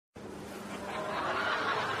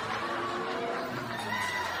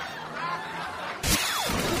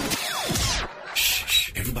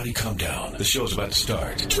calm down. The show's about to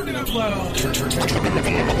start. Turn it up loud. Turn it up.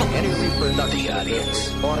 Any reproduction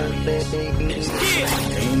is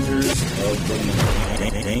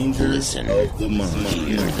Dangers of the mind.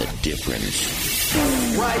 Hear the difference.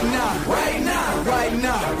 Right now, right now, right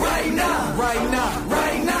now, right now, right now,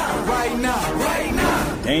 right now, right now, right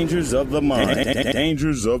now. Dangers of the mind.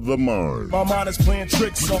 Dangers of the mind. My mind is playing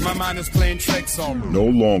tricks on me. My mind is playing tricks on me. No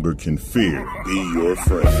longer can fear be your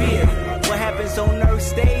friend. Fear. What happens on earth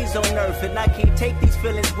stays on earth, and I can't take these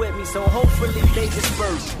feelings with me, so hopefully they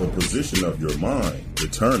disperse. The position of your mind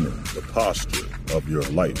determines the posture of your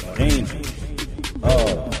life. Dangers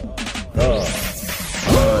of the mind.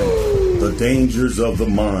 The Dangers of the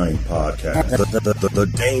Mind podcast. The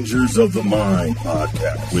Dangers of the Mind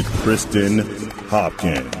podcast with Kristen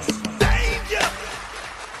Hopkins.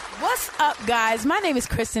 What's up, guys? My name is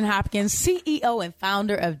Kristen Hopkins, CEO and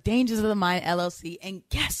founder of Dangers of the Mind, LLC. And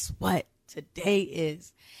guess what today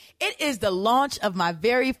is? It is the launch of my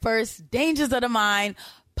very first Dangers of the Mind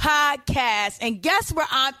podcast. And guess where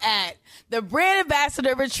I'm at? The Brand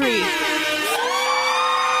Ambassador Retreat. Yes.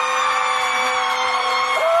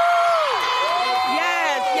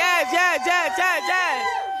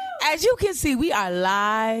 As you can see, we are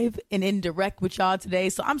live and in direct with y'all today.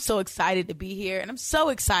 So I'm so excited to be here, and I'm so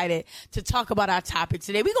excited to talk about our topic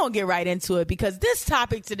today. We're going to get right into it because this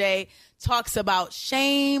topic today talks about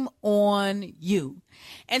shame on you.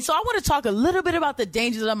 And so I want to talk a little bit about the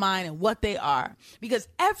dangers of the mind and what they are, because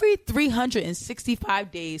every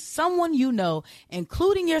 365 days, someone you know,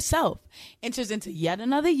 including yourself, enters into yet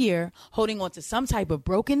another year holding on to some type of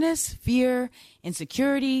brokenness, fear,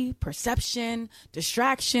 insecurity, perception,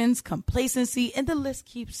 distractions, complacency, and the list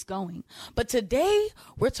keeps going. But today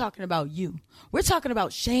we're talking about you. We're talking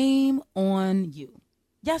about shame on you.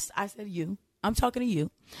 Yes, I said you. I'm talking to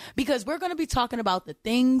you, because we're going to be talking about the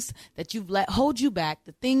things that you've let hold you back,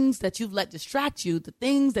 the things that you've let distract you, the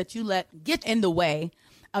things that you let get in the way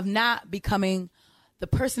of not becoming the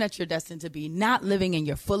person that you're destined to be, not living in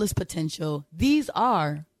your fullest potential. These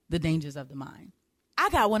are the dangers of the mind.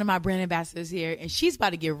 I got one of my brand ambassadors here, and she's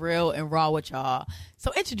about to get real and raw with y'all.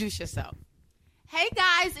 So introduce yourself. Hey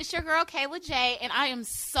guys, it's your girl Kayla J, and I am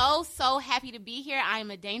so happy to be here. I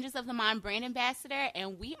am a Dangers of the Mind brand ambassador,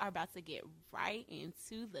 and we are about to get right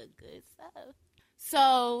into the good stuff.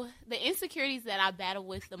 So the insecurities that I battle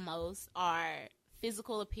with the most are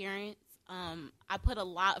physical appearance. I put a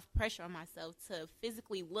lot of pressure on myself to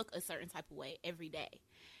physically look a certain type of way every day,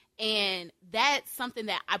 and that's something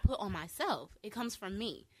that I put on myself. It comes from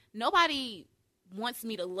me. Nobody wants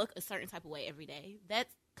me to look a certain type of way every day. That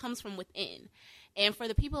comes from within. And for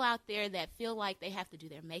the people out there that feel like they have to do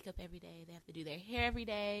their makeup every day, they have to do their hair every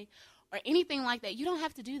day, or anything like that, you don't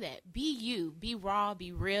have to do that. Be you. Be raw.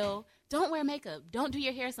 Be real. Don't wear makeup. Don't do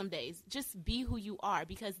your hair some days. Just be who you are,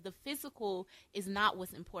 because the physical is not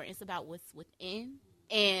what's important. It's about what's within.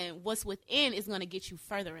 And what's within is going to get you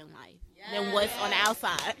further in life than what's on the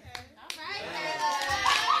outside. All right.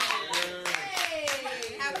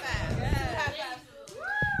 High five.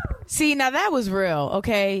 See, now that was real,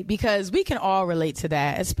 okay? Because we can all relate to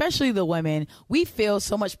that, especially the women. We feel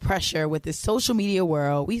so much pressure with this social media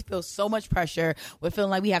world. We feel so much pressure. We're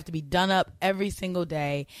feeling like we have to be done up every single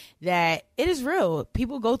day, that it is real.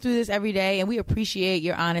 People go through this every day, and we appreciate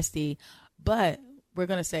your honesty. But we're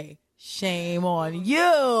going to say, shame on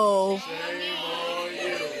you. Shame on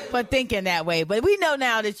you. For thinking that way. But we know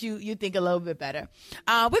now that you think a little bit better.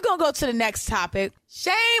 We're going to go to the next topic.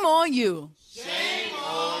 Shame on you. Shame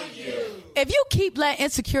on you. If you keep letting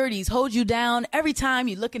insecurities hold you down, every time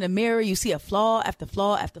you look in the mirror, you see a flaw after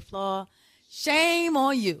flaw after flaw, shame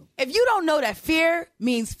on you. If you don't know that fear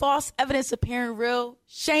means false evidence appearing real,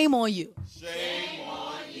 shame on you. Shame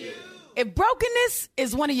on you. If brokenness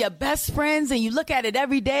is one of your best friends and you look at it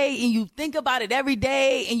every day and you think about it every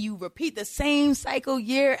day and you repeat the same cycle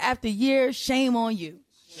year after year, shame on you.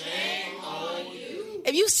 Shame on you.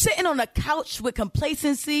 If you sitting on a couch with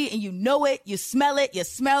complacency and you know it, you smell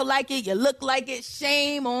like it, you look like it,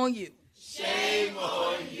 shame on you. Shame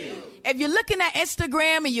on you. If you're looking at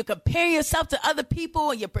Instagram and you're comparing yourself to other people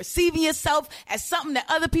and you're perceiving yourself as something that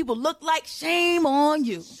other people look like, shame on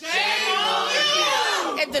you. Shame on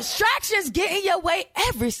you. If distractions get in your way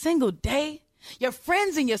every single day, your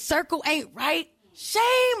friends in your circle ain't right,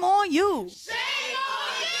 shame on you. Shame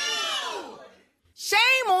on you.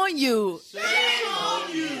 Shame on you. Shame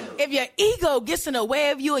on you. If your ego gets in the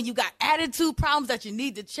way of you and you got attitude problems that you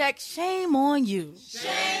need to check, shame on you.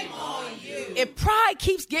 Shame on you. If pride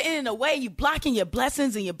keeps getting in the way, you blocking your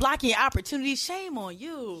blessings and you're blocking your opportunities, shame on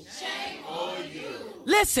you. Shame on you.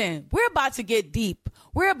 Listen, we're about to get deep.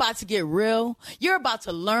 We're about to get real. You're about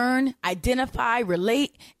to learn, identify,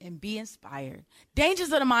 relate, and be inspired.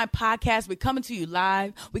 Dangers of the Mind podcast, we're coming to you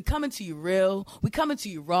live. We're coming to you real. We're coming to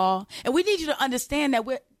you raw. And we need you to understand that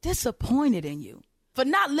we're disappointed in you for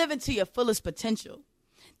not living to your fullest potential.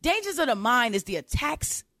 Dangers of the Mind is the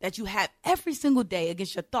attacks that you have every single day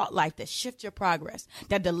against your thought life that shift your progress,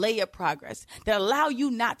 that delay your progress, that allow you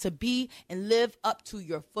not to be and live up to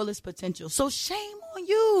your fullest potential. So shame on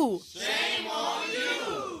you. Shame on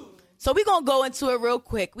you. So we're going to go into it real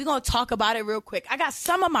quick. We're going to talk about it real quick. I got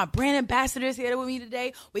some of my brand ambassadors here with me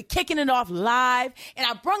today. We're kicking it off live. And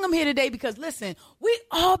I brought them here today because, listen, we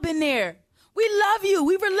all been there. We love you.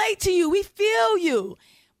 We relate to you. We feel you.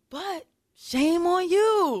 But shame on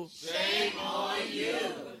you. Shame on you.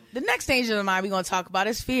 The next danger of mine we're going to talk about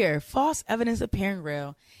is fear. False evidence appearing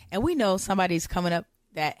real. And we know somebody's coming up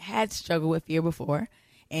that had struggled with fear before,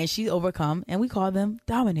 and she overcome, and we call them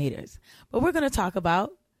dominators. But we're going to talk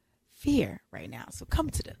about fear right now. So come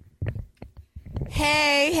to them.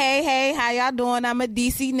 Hey, how y'all doing? I'm a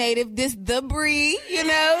DC native. This the Bree, get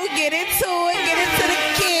into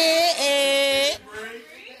the kid.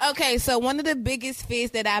 Okay, so one of the biggest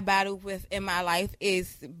fears that I battle with in my life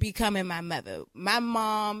is becoming my mother. My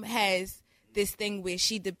mom has this thing where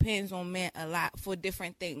she depends on men a lot for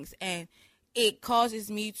different things, and it causes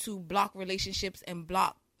me to block relationships and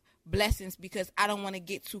block blessings because I don't want to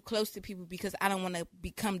get too close to people because I don't want to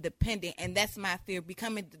become dependent, and that's my fear,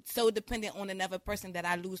 becoming so dependent on another person that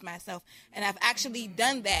I lose myself. And I've actually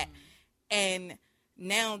done that, and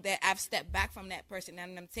now that I've stepped back from that person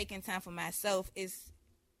and I'm taking time for myself,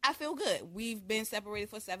 I feel good. We've been separated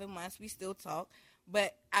for 7 months. We still talk,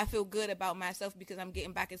 but I feel good about myself because I'm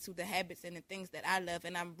getting back into the habits and the things that I love,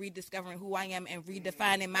 and I'm rediscovering who I am and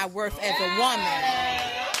redefining my worth as a woman.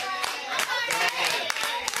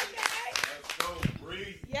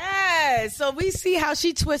 Yes. So we see how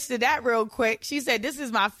she twisted that real quick. She said, this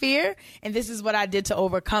is my fear, and this is what I did to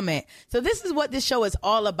overcome it. So this is what this show is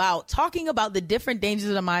all about, talking about the different dangers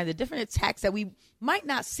of the mind, the different attacks that we might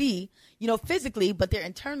not see, physically, but they're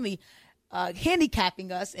internally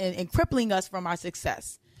handicapping us and crippling us from our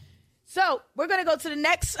success. So we're going to go to the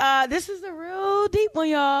next. This is a real deep one,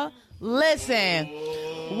 y'all. Listen,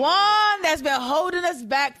 one that's been holding us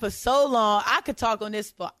back for so long. I could talk on this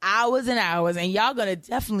for hours and hours, and y'all going to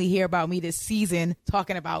definitely hear about me this season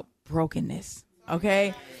talking about brokenness,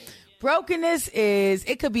 okay? Brokenness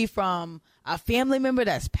it could be from a family member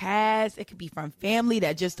that's passed. It could be from family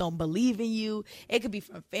that just don't believe in you. It could be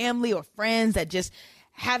from family or friends that just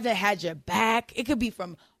haven't had your back. It could be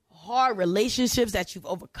from hard relationships that you've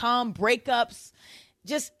overcome, breakups,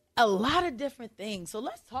 just a lot of different things. So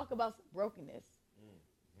let's talk about some brokenness.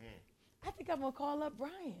 I think I'm going to call up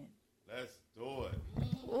Brian. Let's do it.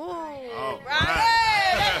 Ooh. All Brian,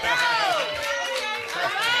 right. let's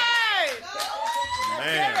go. All right.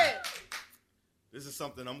 Man, this is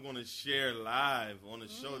something I'm going to share live on a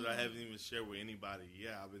show that I haven't even shared with anybody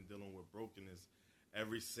yet. I've been dealing with brokenness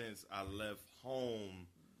ever since I left home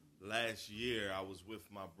last year. I was with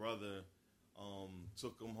my brother,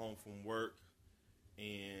 took him home from work,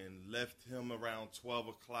 and left him around 12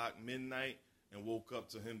 o'clock midnight and woke up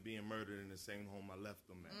to him being murdered in the same home I left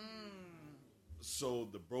him at. So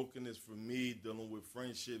the brokenness for me, dealing with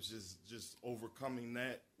friendships, is just overcoming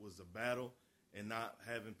that was a battle, and not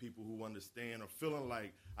having people who understand, or feeling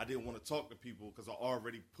like I didn't want to talk to people because I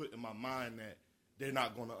already put in my mind that they're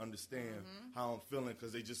not going to understand how I'm feeling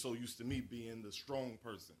because they just so used to me being the strong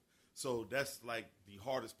person. So that's like the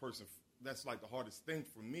hardest thing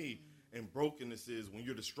for me. And brokenness is when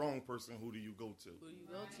you're the strong person, who do you go to? Who do you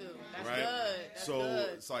go to? That's right? good. That's so good.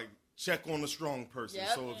 It's like, check on the strong person. Yep.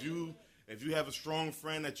 So if you have a strong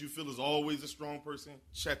friend that you feel is always a strong person,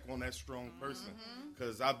 check on that strong person.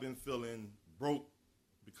 Because I've been feeling broke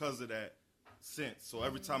because of that since. So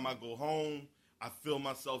every time I go home, I feel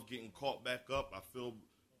myself getting caught back up. I feel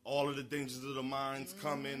all of the dangers of the minds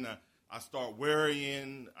coming. I start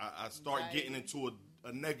worrying. I start getting into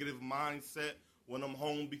a negative mindset when I'm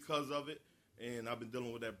home because of it. And I've been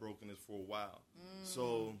dealing with that brokenness for a while.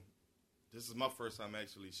 So this is my first time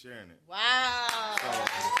actually sharing it. Wow. So,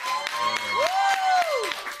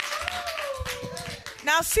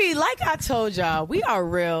 Now, see, like I told y'all, we are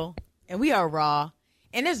real and we are raw,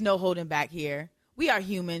 and there's no holding back here. We are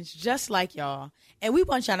humans just like y'all, and we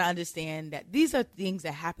want y'all to understand that these are things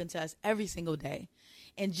that happen to us every single day.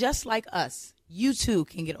 And just like us, you too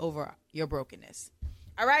can get over your brokenness.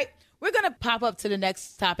 All right. We're going to pop up to the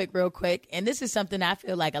next topic real quick. And this is something I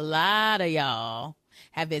feel like a lot of y'all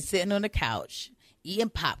have been sitting on the couch eating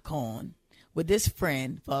popcorn with this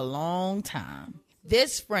friend for a long time.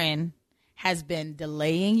 This friend has been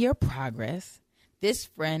delaying your progress. This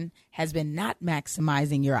friend has been not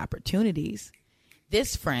maximizing your opportunities.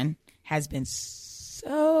 This friend has been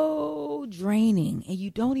so draining and you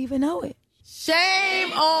don't even know it.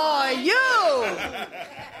 Shame on you.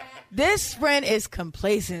 This friend is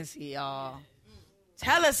complacency, y'all.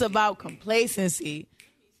 Tell us about complacency.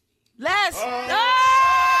 Let's go.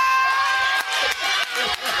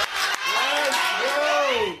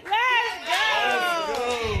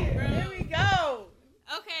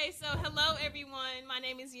 Hello, everyone. My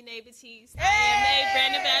name is Yune Batiste. I am a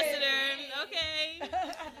brand ambassador. Okay.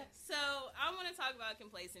 So I want to talk about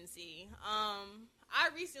complacency. I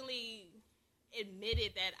recently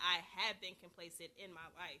admitted that I have been complacent in my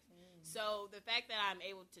life. So the fact that I'm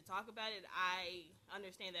able to talk about it, I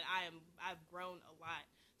understand that I've grown a lot.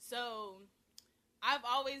 So I've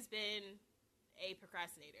always been a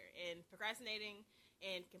procrastinator, and procrastinating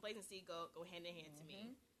and complacency go hand in hand to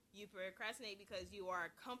me. You procrastinate because you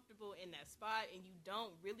are comfortable in that spot and you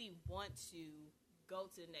don't really want to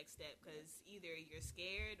go to the next step because either you're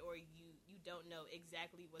scared or you don't know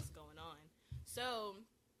exactly what's going on. So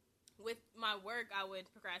with my work, I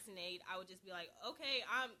would procrastinate. I would just be like, okay,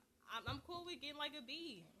 I'm cool with getting like a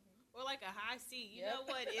B or like a high C. You know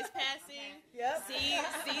what? It's passing.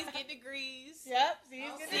 C's get degrees. C's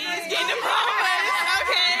get diplomas.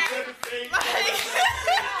 Okay. Like,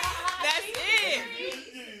 that's it.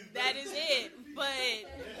 That is it. But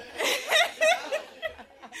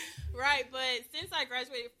right, but since I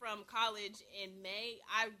graduated from college in May,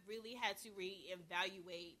 I really had to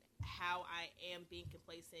reevaluate how I am being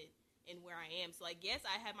complacent and where I am. So like, yes,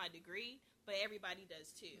 I have my degree, but everybody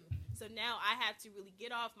does too. So now I have to really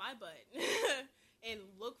get off my butt and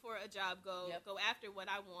look for a job, go after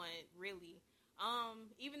what I want, really.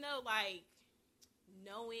 Even though like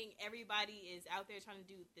knowing everybody is out there trying to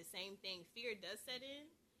do the same thing, fear does set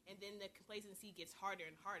in. And then the complacency gets harder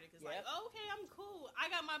and harder because, like, oh, okay, I'm cool. I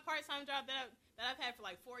got my part-time job that I've had for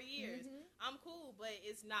like 4 years. I'm cool, but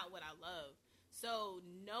it's not what I love. So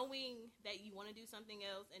knowing that you want to do something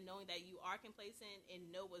else and knowing that you are complacent and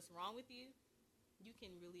know what's wrong with you, you can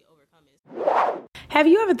really overcome it. Have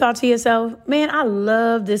you ever thought to yourself, man, I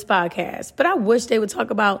love this podcast, but I wish they would talk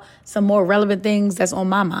about some more relevant things that's on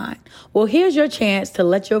my mind? Well, here's your chance to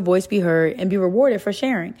let your voice be heard and be rewarded for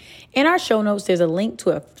sharing. In our show notes, there's a link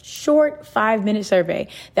to a short 5-minute survey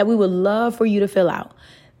that we would love for you to fill out.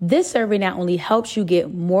 This survey not only helps you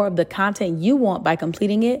get more of the content you want by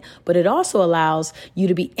completing it, but it also allows you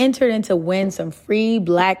to be entered in to win some free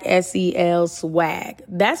Black SEL swag.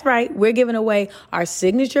 That's right. We're giving away our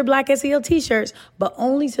signature Black SEL t-shirts, but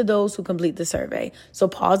only to those who complete the survey. So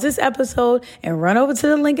pause this episode and run over to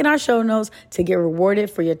the link in our show notes to get rewarded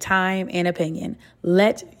for your time and opinion.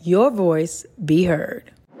 Let your voice be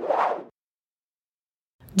heard.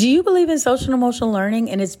 Do you believe in social and emotional learning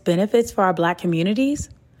and its benefits for our Black communities?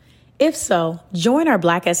 If so, join our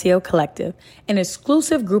Black SEL Collective, an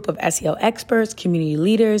exclusive group of SEL experts, community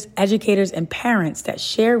leaders, educators, and parents that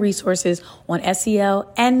share resources on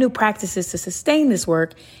SEL and new practices to sustain this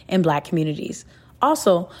work in Black communities.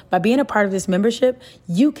 Also, by being a part of this membership,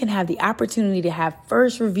 you can have the opportunity to have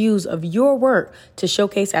first reviews of your work to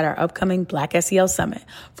showcase at our upcoming Black SEL Summit.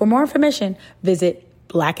 For more information, visit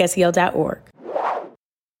blacksel.org.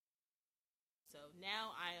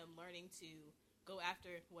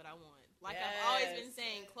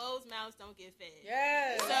 Closed mouths don't get fed.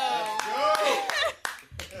 Yes. So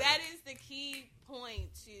that is the key point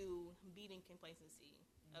to beating complacency.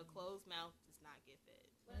 A closed mouth does not get fed.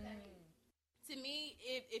 To me,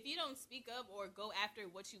 if you don't speak up or go after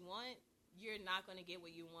what you want, you're not going to get what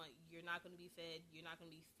you want. You're not going to be fed. You're not going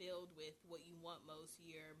to be filled with what you want most,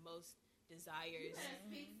 your most desires,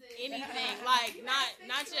 anything, like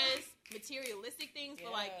not just materialistic things,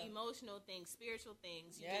 but like emotional things, spiritual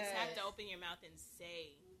things. You just have to open your mouth and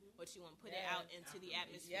say what you want, put it out into the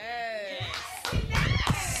atmosphere.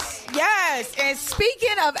 Yes. And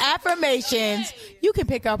speaking of affirmations, you can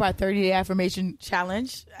pick up our 30-day affirmation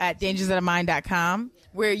challenge at dangersofthemind.com,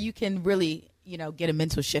 where you can really, get a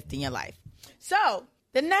mental shift in your life. So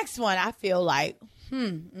the next one, I feel like,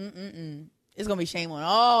 it's going to be shame on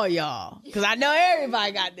all y'all, because I know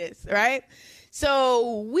everybody got this, right?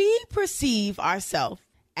 So we perceive ourselves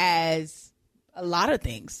as a lot of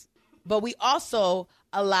things, but we also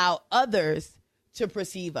allow others to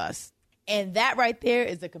perceive us. And that right there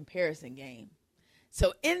is a comparison game.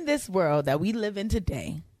 So in this world that we live in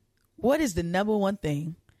today, what is the number one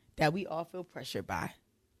thing that we all feel pressured by?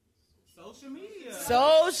 Social media.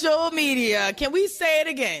 Social media. Can we say it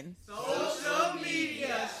again? Social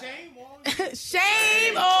media. Shame on you.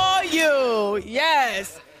 Shame on you.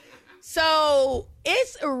 Yes. So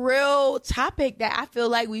it's a real topic that I feel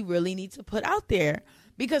like we really need to put out there,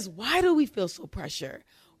 because why do we feel so pressure?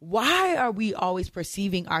 Why are we always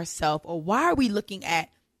perceiving ourselves, or why are we looking at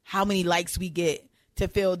how many likes we get to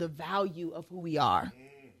feel the value of who we are?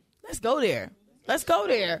 Let's go there. Let's go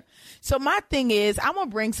there. So my thing is, I'm going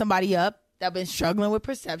to bring somebody up that's been struggling with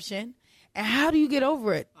perception. And how do you get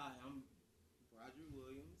over it? Hi, I'm Roger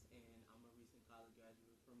Williams, and I'm a recent college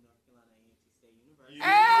graduate from North Carolina A&T State University. Hey,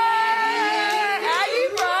 how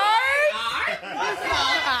you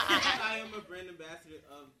I am a brand ambassador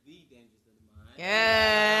of the Dangers of the Mind. Yeah.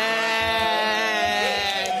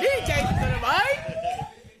 The Dangers of the Mind.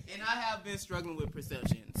 And I have been struggling with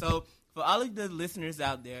perception. So for all of the listeners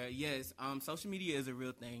out there, yes, social media is a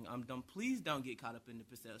real thing. Please don't get caught up in the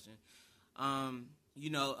perception. I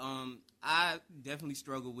definitely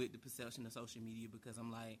struggle with the perception of social media, because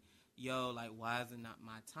I'm like, why is it not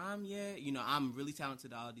my time yet? I'm really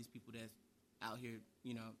talented to all these people that's out here,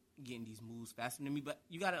 getting these moves faster than me. But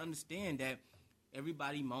you got to understand that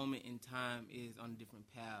everybody moment in time is on a different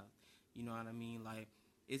path. You know what I mean? Like,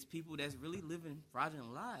 it's people that's really living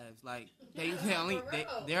fraudulent lives. Like,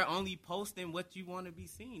 they're only posting what you want to be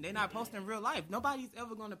seen. They're not posting real life. Nobody's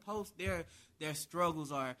ever going to post their struggles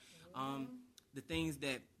or the things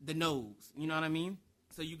the no's. You know what I mean?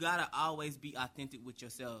 So you got to always be authentic with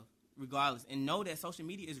yourself, regardless. And know that social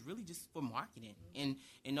media is really just for marketing. And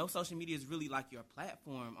know social media is really like your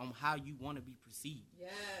platform on how you want to be perceived.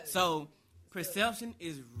 Yes. So perception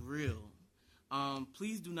is real.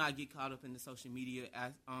 Please do not get caught up in the social media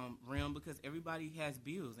realm, because everybody has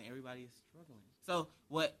bills and everybody is struggling. So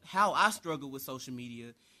how I struggle with social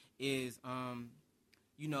media is, I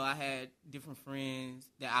had different friends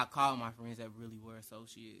that I call my friends that really were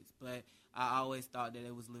associates, but I always thought that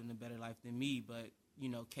they was living a better life than me. But,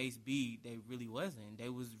 case B, they really wasn't. They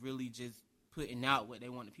was really just putting out what they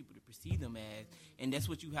wanted people to perceive them as. And that's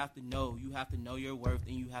what you have to know. You have to know your worth,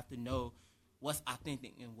 and you have to know what's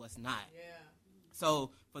authentic and what's not. Yeah.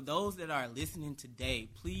 So for those that are listening today,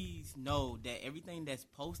 please know that everything that's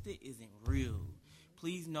posted isn't real.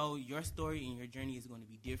 Please know your story and your journey is going to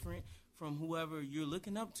be different from whoever you're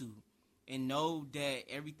looking up to. And know that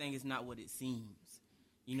everything is not what it seems.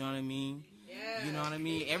 You know what I mean? Yeah. You know what I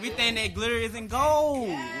mean? Everything that glitter isn't gold.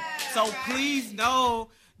 Yeah. So please know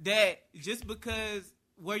that just because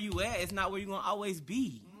where you at, it's not where you're going to always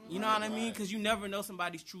be. You know what I mean? Because you never know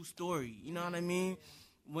somebody's true story. You know what I mean?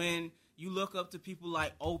 When you look up to people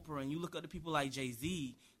like Oprah and you look up to people like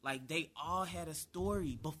Jay-Z, like, they all had a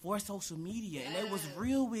story before social media, and they was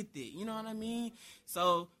real with it. You know what I mean?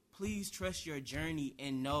 So please trust your journey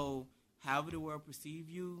and know however the world perceive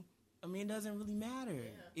you, it doesn't really matter. Yeah.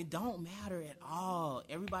 It don't matter at all.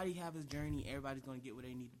 Everybody have his journey. Everybody's going to get where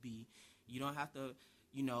they need to be. You don't have to,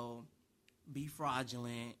 be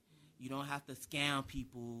fraudulent. You don't have to scam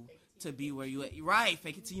people to be where you at. Right.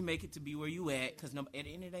 Fake it till you make it to be where you at. Because at the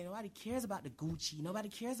end of the day, nobody cares about the Gucci. Nobody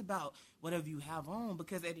cares about whatever you have on.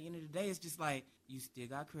 Because at the end of the day, it's just like, you still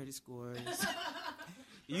got credit scores.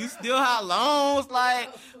 You still have loans. Like,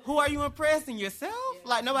 who are you impressing? Yourself?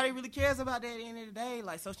 Like, nobody really cares about that at the end of the day.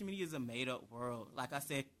 Like, social media is a made-up world. Like I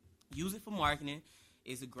said, use it for marketing.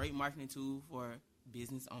 It's a great marketing tool for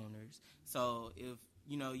business owners. So if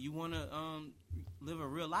you want to live a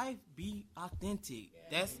real life, be authentic.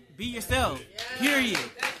 Be yourself. Period.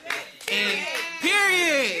 And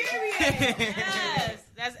period. Yes,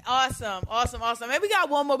 that's awesome. And we got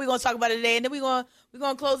one more we're gonna talk about today, and then we're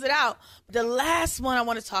gonna close it out. But the last one I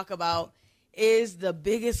want to talk about is the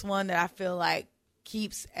biggest one that I feel like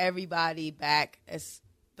keeps everybody back,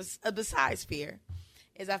 besides fear,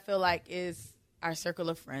 is I feel like is our circle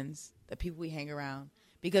of friends, the people we hang around.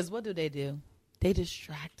 Because what do? They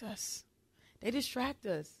distract us. They distract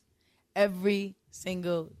us every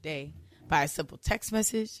single day by a simple text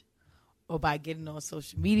message or by getting on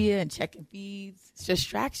social media and checking feeds.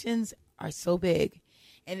 Distractions are so big,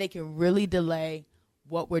 and they can really delay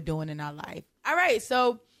what we're doing in our life. All right,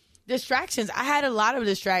 so distractions. I had a lot of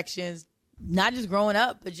distractions, not just growing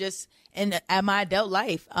up, but just at my adult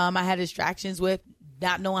life. I had distractions with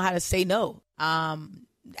not knowing how to say no.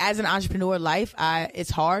 As an entrepreneur life, it's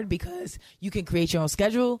hard because you can create your own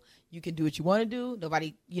schedule. You can do what you want to do.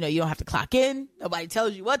 Nobody, you don't have to clock in. Nobody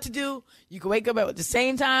tells you what to do. You can wake up at the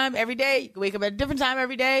same time every day. You can wake up at a different time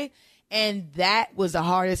every day. And that was the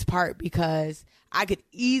hardest part because I could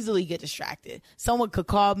easily get distracted. Someone could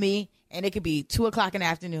call me and it could be 2:00 in the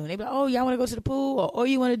afternoon. They'd be like, oh, y'all want to go to the pool? Or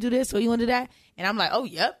you want to do this? Or you want to do that? And I'm like, oh,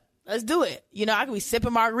 yep. Let's do it. You know, I could be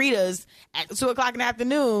sipping margaritas at 2:00 in the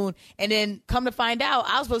afternoon, and then come to find out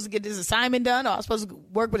I was supposed to get this assignment done, or I was supposed to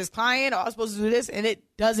work with this client, or I was supposed to do this, and it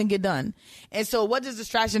doesn't get done. And so what does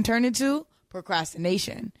distraction turn into?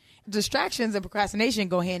 Procrastination. Distractions and procrastination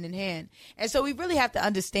go hand in hand. And so we really have to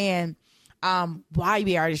understand why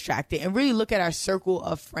we are distracted and really look at our circle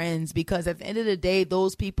of friends, because at the end of the day,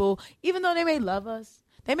 those people, even though they may love us,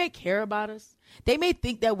 they may care about us, they may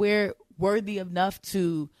think that we're worthy enough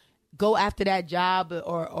to go after that job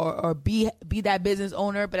or be that business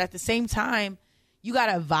owner. But at the same time, you got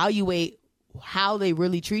to evaluate how they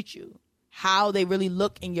really treat you, how they really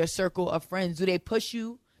look in your circle of friends. Do they push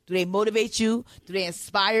you? Do they motivate you? Do they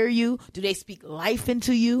inspire you? Do they speak life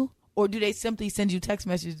into you? Or do they simply send you text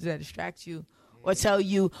messages that distract you or tell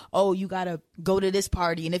you, oh, you got to go to this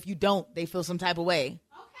party, and if you don't, they feel some type of way?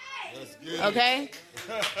 Okay?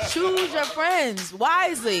 Choose your friends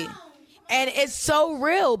wisely. And it's so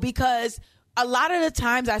real, because a lot of the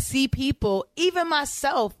times I see people, even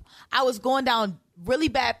myself, I was going down really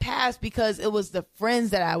bad paths because it was the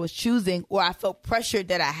friends that I was choosing, or I felt pressured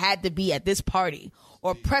that I had to be at this party,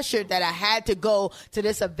 or pressured that I had to go to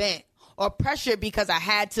this event, or pressured because I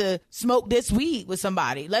had to smoke this weed with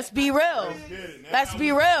somebody. Let's be real. Let's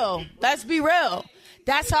be real. Let's be real.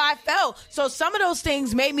 That's how I felt. So some of those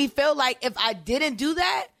things made me feel like if I didn't do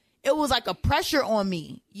that, it was like a pressure on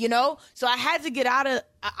me, you know? So I had to get out of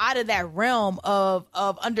that realm of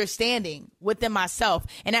understanding within myself.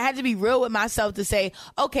 And I had to be real with myself to say,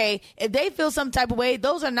 okay, if they feel some type of way,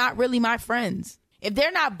 those are not really my friends. If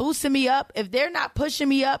they're not boosting me up, if they're not pushing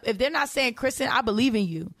me up, if they're not saying, Kristen, I believe in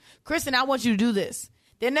you. Kristen, I want you to do this.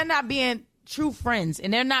 Then they're not being true friends,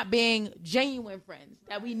 and they're not being genuine friends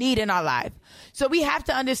that we need in our life. So we have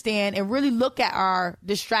to understand and really look at our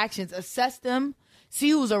distractions, assess them,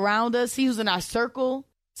 see who's around us, see who's in our circle,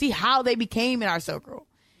 see how they became in our circle,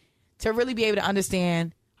 to really be able to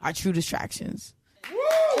understand our true distractions. Woo!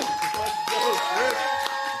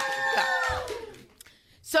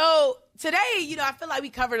 So today, you know, I feel like we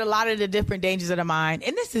covered a lot of the different dangers of the mind,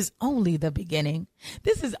 and this is only the beginning.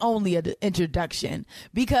 This is only an introduction,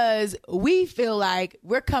 because we feel like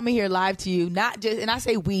we're coming here live to you, not just, and I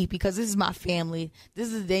say we because this is my family.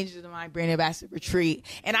 This is the Dangers of the Mind Brand Ambassador Retreat,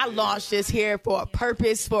 and I launched this here for a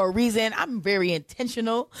purpose, for a reason. I'm very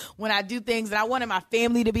intentional when I do things, and I wanted my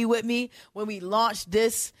family to be with me when we launched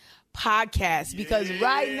this podcast, because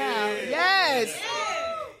right now, yes.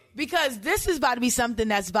 Because this is about to be something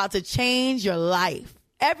that's about to change your life.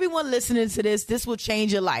 Everyone listening to this will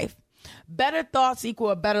change your life. Better thoughts equal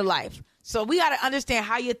a better life. So we got to understand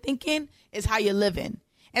how you're thinking is how you're living.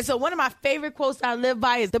 And so one of my favorite quotes I live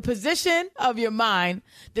by is, the position of your mind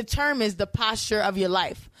determines the posture of your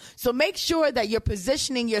life. So make sure that you're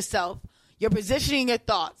positioning yourself, you're positioning your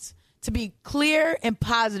thoughts to be clear and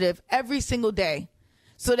positive every single day,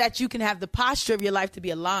 so that you can have the posture of your life to be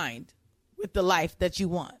aligned with the life that you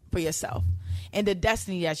want for yourself and the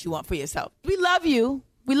destiny that you want for yourself. We love you.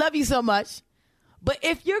 We love you so much. But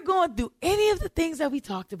if you're going through any of the things that we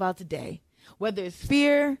talked about today, whether it's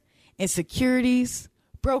fear, insecurities,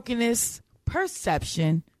 brokenness,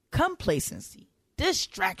 perception, complacency,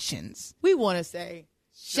 distractions, we want to say,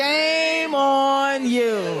 shame on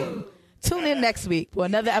you. Tune in next week for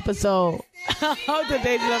another episode of The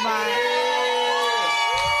Dangers of Mind.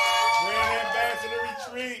 Brand Ambassador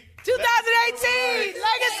Retreat. 2018,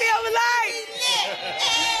 Legacy of Life.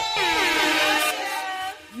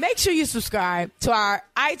 Make sure you subscribe to our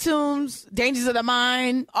iTunes, Dangers of the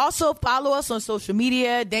Mind. Also, follow us on social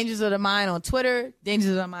media, Dangers of the Mind on Twitter,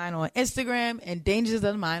 Dangers of the Mind on Instagram, and Dangers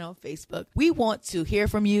of the Mind on Facebook. We want to hear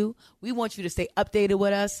from you. We want you to stay updated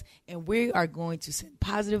with us, and we are going to send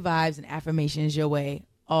positive vibes and affirmations your way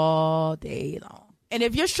all day long. And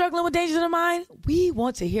if you're struggling with Dangers of the Mind, we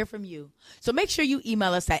want to hear from you. So make sure you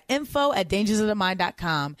email us at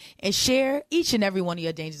info@dangersofthemind.com and share each and every one of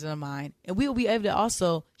your Dangers of the Mind. And we will be able to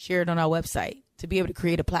also share it on our website to be able to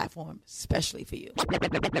create a platform especially for you.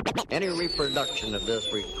 Any reproduction of this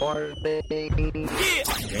recording.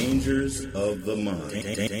 Dangers of the Mind.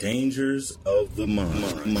 Dangers of the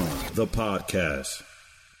Mind. The podcast.